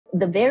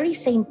The very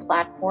same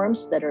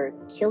platforms that are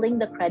killing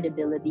the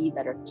credibility,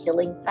 that are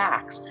killing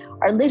facts,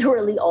 are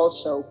literally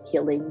also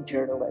killing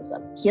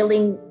journalism,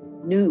 killing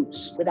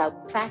news.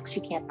 Without facts,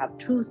 you can't have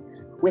truth.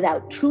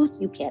 Without truth,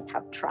 you can't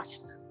have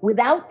trust.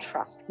 Without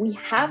trust, we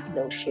have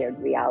no shared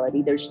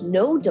reality. There's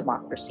no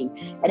democracy,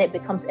 and it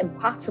becomes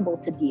impossible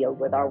to deal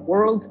with our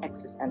world's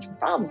existential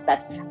problems.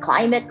 That's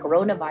climate,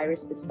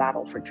 coronavirus, this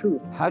battle for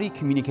truth. How do you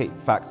communicate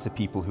facts to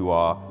people who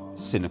are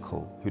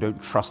cynical, who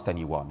don't trust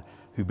anyone,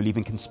 who believe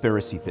in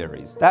conspiracy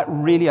theories? That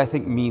really, I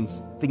think,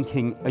 means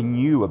thinking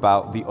anew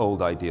about the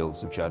old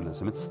ideals of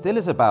journalism. It still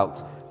is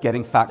about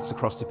getting facts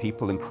across to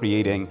people and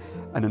creating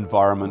an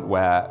environment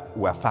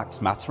where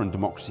facts matter and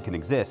democracy can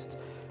exist.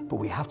 But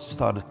we have to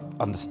start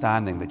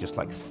understanding that just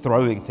like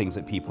throwing things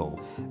at people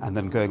and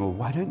then going, well,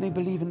 why don't they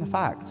believe in the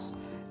facts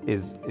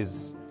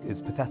is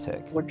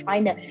pathetic. We're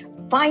trying to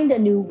find a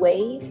new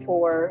way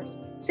for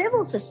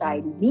civil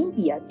society,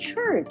 media,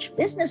 church,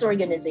 business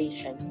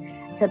organizations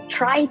to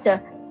try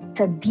to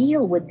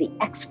deal with the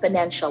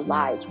exponential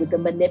lies, with the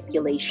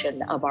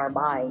manipulation of our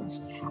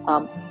minds.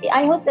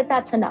 I hope that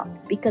that's enough,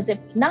 because if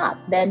not,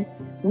 then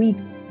we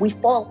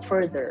fall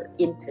further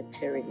into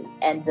tyranny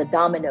and the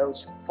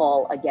dominoes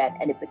fall again,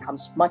 and it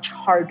becomes much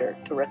harder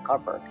to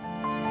recover.